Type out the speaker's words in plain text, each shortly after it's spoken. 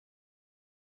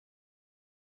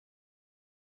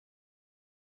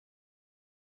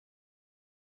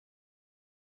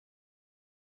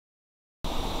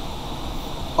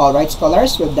Alright,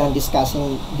 scholars, we're done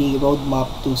discussing the roadmap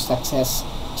to success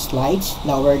slides.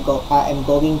 Now I'm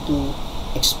going to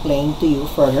explain to you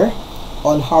further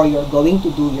on how you're going to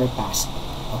do your task.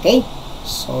 Okay?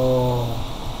 So,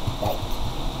 right.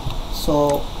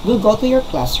 So, we'll go to your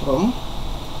classroom.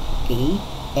 Okay?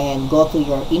 And go to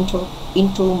your intro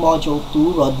module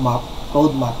 2 road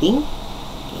mapping.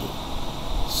 Okay.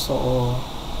 So,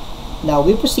 now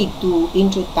we proceed to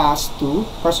intro task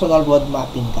 2 personal road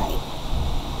mapping guide.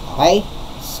 Okay?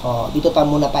 So, dito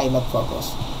muna tayo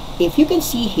mag-focus. If you can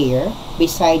see here,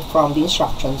 beside from the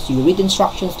instructions, you read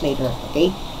instructions later,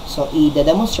 okay? So,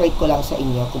 i-demonstrate ko lang sa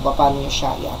inyo kung paano nyo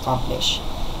siya i-accomplish.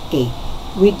 Okay.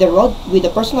 With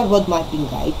the personal road mapping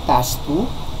guide, task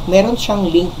 2, meron siyang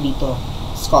link dito,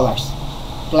 scholars.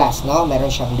 Class, no?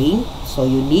 Meron siyang link. So,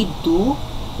 you need to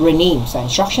rename. Sa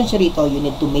instructions rito, you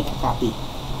need to make a copy.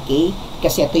 Okay?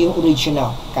 Kasi ito yung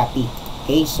original copy.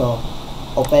 Okay? So,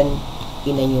 open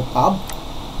in a new tab.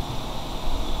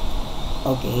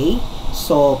 Okay,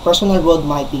 so personal road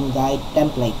mapping guide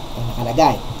template ang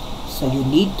nakalagay. So you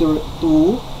need to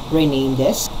rename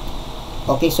this.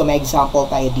 Okay, so may example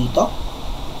tayo dito.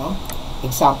 No?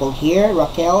 Example here,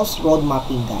 Raquel's road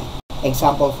mapping guide.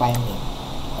 Example file name.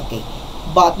 Okay,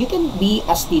 but you can be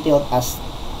as detailed as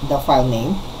the file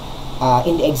name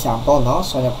in the example, no?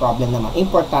 So no problem naman.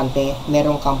 Importante,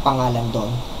 meron kang pangalan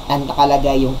doon and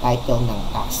nakalagay yung title ng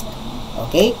task.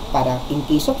 Okay, para in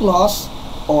case of loss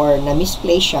or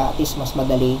na-misplace siya, at least mas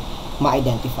madali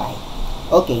ma-identify.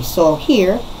 Okay, so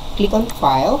here, click on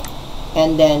File,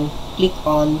 and then click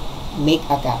on Make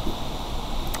a Copy.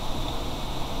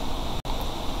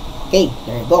 Okay,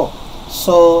 there you go.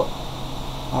 So,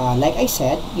 like I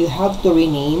said, you have to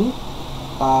rename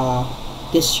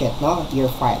this sheet, no? Your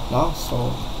file, no?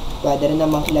 So, pwede rin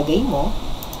namang ilagay mo,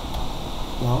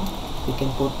 no? You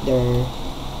can put their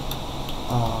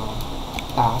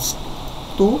task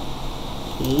 2,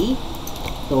 okay,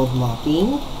 road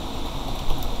mapping,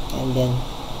 and then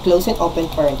close and open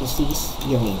parentheses,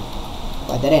 your name.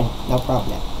 Pwede rin, no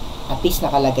problem. At least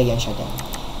nakalagay yan siya din.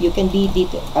 You can be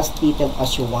as detailed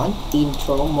as you want.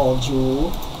 Intro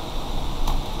module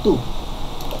 2.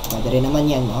 Pwede rin naman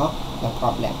yan, no? No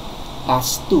problem.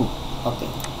 Task 2.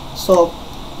 Okay. So,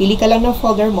 pili ka lang ng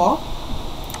folder mo,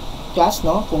 class,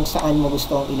 no? Kung saan mo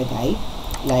gustong ilagay.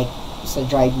 Like, sa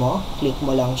drive mo, click mo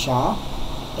lang siya.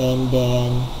 And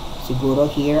then, siguro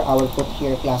here, I will put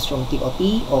here classroom TOT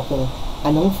o kung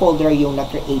anong folder yung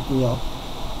na-create nyo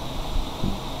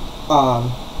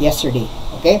yesterday.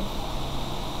 Okay?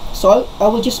 So, I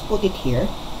will just put it here.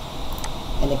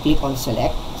 And then click on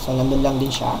select. So, nandun lang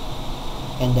din siya.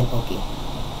 And then, okay.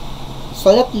 So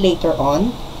that later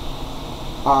on,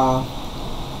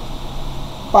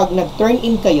 pag nag-turn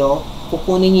in kayo,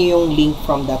 kukunin nyo yung link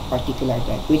from that particular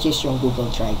drive, which is yung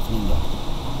Google Drive ninyo.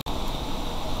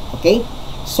 Okay?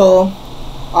 So,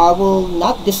 I will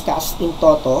not discuss in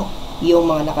toto yung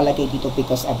mga nakalagay dito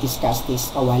because I've discussed this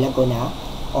a while ago na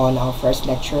on our first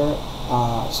lecture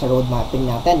sa road mapping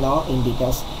natin, no? In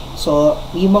details. So,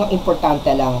 yung mga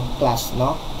importante lang, class,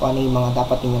 no? Kung ano yung mga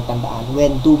dapat ninyong tandaan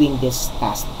when doing this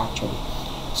task, actually.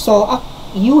 So,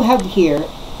 you have here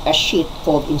a sheet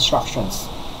called instructions.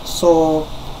 So,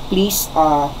 please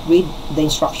read the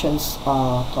instructions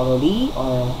thoroughly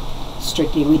or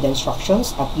strictly read the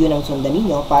instructions at yun ang sundan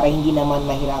ninyo para hindi naman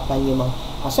mahirapan yung mga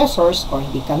assessors or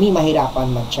hindi kami mahirapan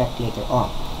mag-check later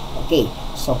on. Okay,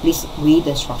 so please read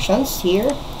the instructions here.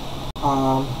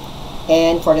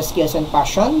 And for the skills and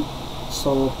passion,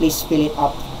 so please fill it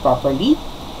up properly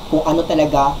kung ano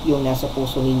talaga yung nasa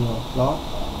puso ninyo, no?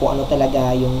 Kung ano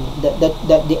talaga yung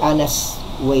the honest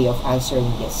way of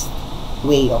answering this.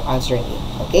 Way of answering it.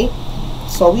 Okay?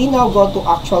 So we now go to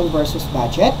actual versus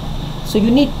budget. So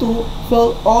you need to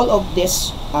fill all of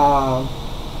this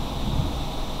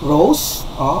rows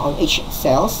on each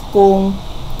cells. Kung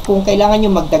kailangan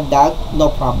nyo magdagdag, no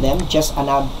problem. Just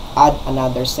add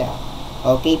another cell.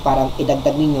 Okay? Para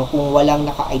idagdag ninyo kung walang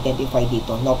naka-identify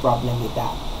dito. No problem with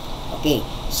that. Okay.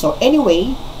 So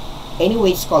anyway,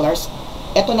 scholars,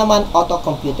 ito naman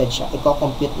auto-computed siya.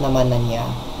 Iko-compute naman na niya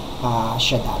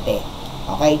siya dati.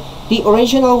 Okay? The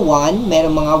original one,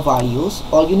 meron mga values.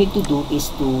 All you need to do is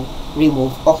to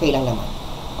remove. Okay lang naman.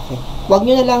 Okay? Huwag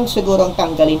nyo na lang sigurong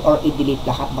tanggalin or i-delete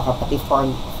lahat. Baka pati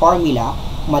formula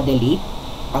ma-delete.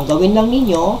 Ang gawin lang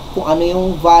ninyo, kung ano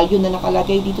yung value na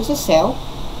nakalagay dito sa cell,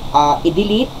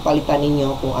 i-delete, palitan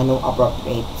ninyo kung anong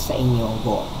appropriate sa inyong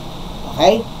goal.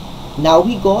 Okay? Now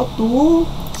we go to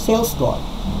sales goal.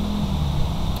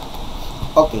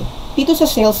 Okay. Dito sa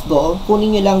sales goal,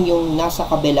 kunin nyo lang yung nasa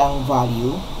kabilang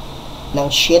value ng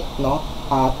sheet, no?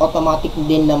 At automatic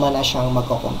din naman na siyang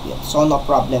magko-compute. So, no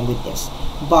problem with this.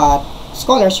 But,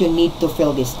 scholars, you need to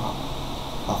fill this up.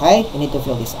 Okay? You need to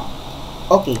fill this up.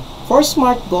 Okay. For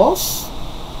SMART goals,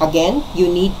 again,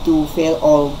 you need to fill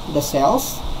all the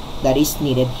cells that is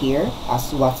needed here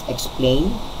as what's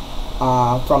explained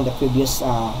from the previous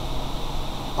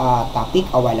topic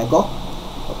a while ago.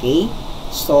 Okay?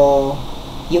 So,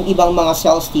 yung ibang mga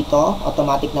cells dito,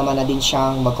 automatic naman na din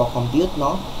siyang magko-compute,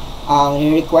 no? Ang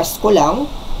request ko lang,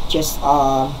 just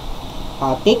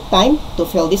take time to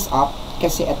fill this up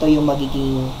kasi ito yung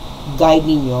magiging guide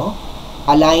ninyo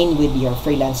align with your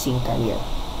freelancing career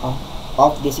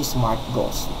of this SMART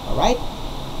goals. Alright?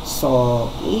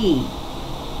 So, okay.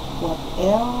 What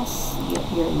else?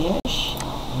 Your niche?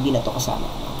 Hindi na to kasama.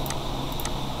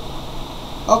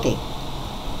 Okay.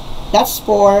 That's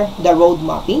for the road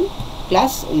mapping.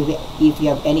 Class, if you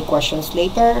have any questions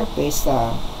later, please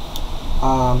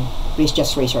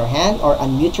just raise your hand or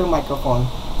unmute your microphone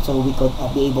so we could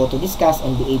be able to discuss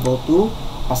and be able to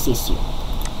assist you.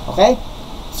 Okay?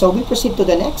 So we proceed to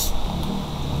the next.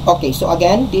 Okay, so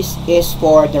again, this is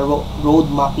for the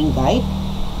road mapping guide,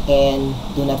 and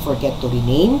do not forget to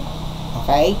rename.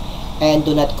 Okay? And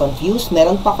do not confuse.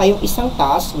 Meron pa kayong isang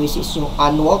task, which is yung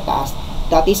annual task.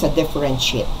 That is a different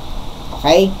sheet.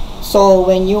 Okay? So,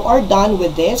 when you are done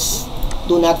with this,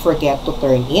 do not forget to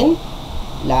turn in.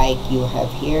 Like you have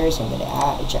here. Sandali,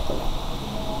 i-check ko lang.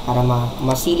 Para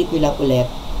masilip nyo lang ulit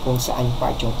kung saan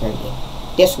part yung turn in.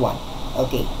 This one.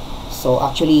 Okay. So,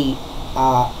 actually,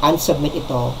 unsubmit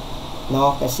ito,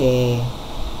 no? Kasi,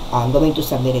 I'm going to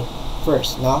submit it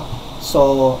first, no?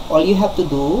 So, all you have to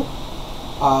do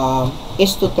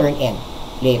is to turn in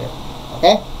later.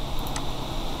 Okay?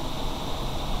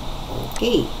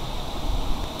 Okay.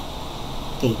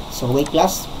 Okay, so wait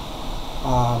class.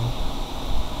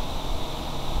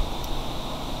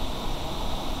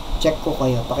 Check ko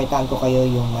kayo, pakitaan ko kayo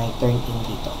yung may turn in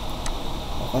dito.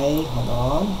 Okay, hold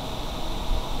on.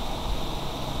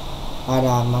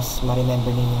 Para mas ma-remember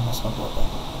ninyo mas mabuti.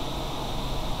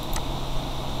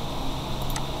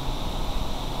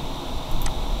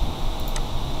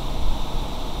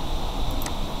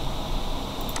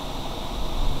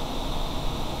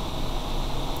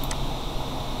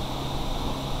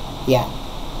 Yeah.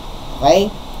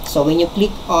 Okay? So, when you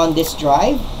click on this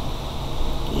drive,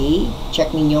 okay,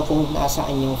 check ninyo kung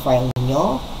nasaan yung file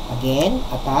ninyo. Again,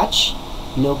 attach.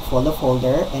 Look for the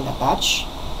folder and attach.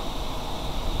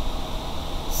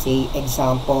 Say,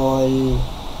 example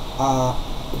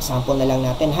na lang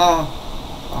natin ha.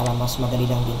 Para mas madali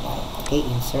lang din tayo. Okay,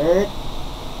 insert.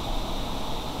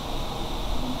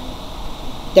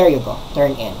 There you go.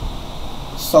 Turn in.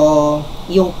 So,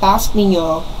 yung task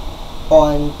ninyo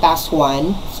on task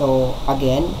 1, so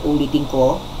again, ulitin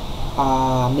ko,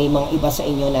 may mga iba sa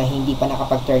inyo na hindi pa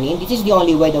nakapag-turn in. This is the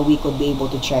only way that we could be able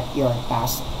to check your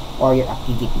task or your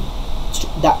activity.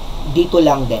 Dito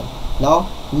lang din, no?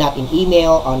 Not in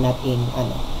email or not in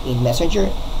in Messenger,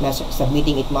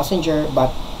 submitting it Messenger,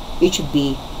 but it should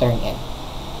be turned in.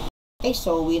 Okay,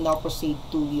 so we now proceed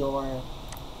to your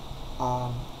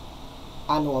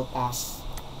annual task,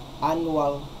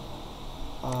 annual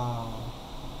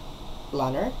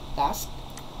planner task.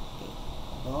 Okay,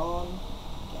 hold on.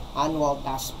 Okay. Annual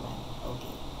task plan.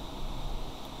 Okay.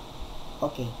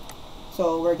 Okay.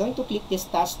 So we're going to click this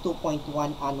task 2.1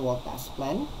 annual task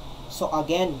plan. So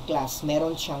again, class,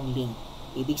 meron siyang link.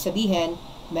 Ibig sabihin,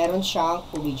 meron siyang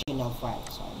original file.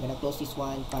 So I'm gonna close this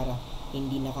one para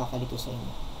hindi nakakalito sa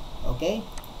inyo. Okay?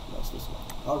 Close this one.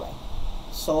 Alright.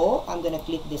 So I'm gonna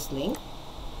click this link.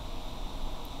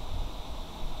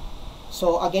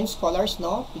 So again, scholars,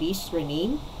 no, please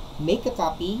rename, make a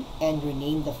copy, and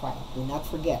rename the file. Do not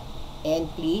forget. And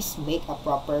please make a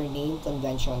proper name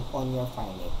convention on your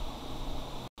file name.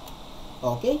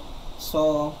 Okay,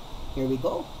 so here we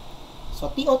go. So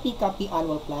TOT copy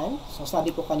annual plan. So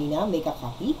sabi ko kanina, make a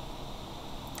copy.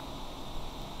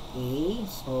 Okay,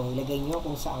 so ilagay nyo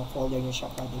kung saang folder nyo siya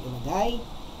pwedeng ilagay.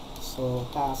 So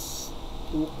task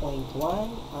 2.1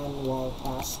 annual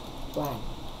task plan.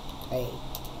 Okay.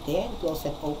 Then, close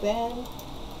and open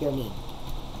your name.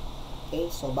 Okay,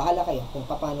 so bahala kayo kung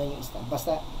paano nyo i-start.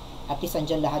 Basta, at least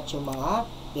andyan lahat yung mga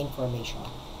information.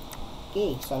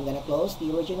 Okay, so I'm gonna close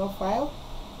the original file.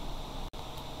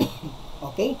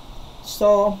 Okay,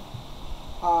 so,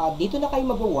 dito na kayo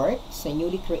mag-work sa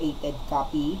newly created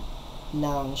copy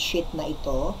ng sheet na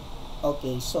ito.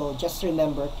 Okay, so just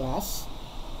remember class,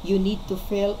 you need to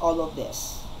fill all of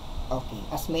this. Okay,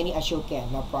 as many as you can,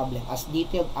 no problem. As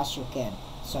detailed as you can.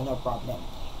 So, no problem.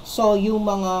 So, yung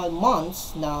mga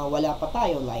months na wala pa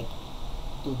tayo, like,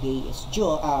 today is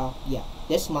June,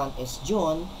 this month is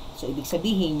June. So, ibig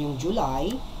sabihin, yung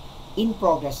July, in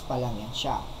progress pa lang yan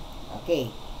siya. Okay.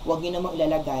 huwag nyo namang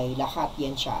ilalagay lahat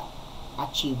yan siya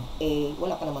achieve.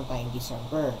 Wala pa naman tayong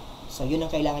December. So, yun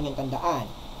ang kailangan yung tandaan.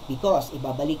 Because,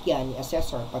 ibabalik yan ni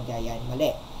assessor pag yan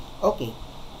mali. Okay.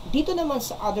 Dito naman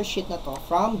sa other sheet na to,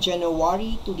 from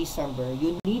January to December,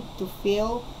 you need to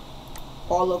fill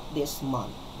all of this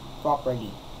month properly.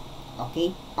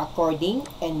 Okay? According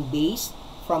and based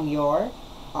from your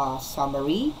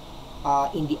summary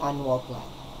in the annual plan.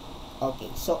 Okay.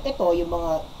 So, ito yung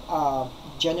mga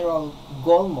general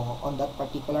goal mo on that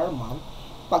particular month.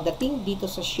 Pagdating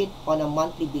dito sa sheet on a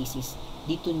monthly basis,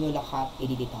 dito nyo lahat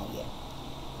i-detalye.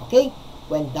 Okay?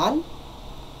 When done,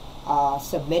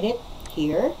 submit it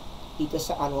here, dito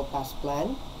sa annual task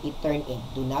plan, i-turn in.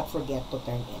 Do not forget to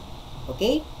turn in.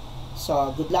 Okay?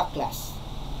 So, good luck, class.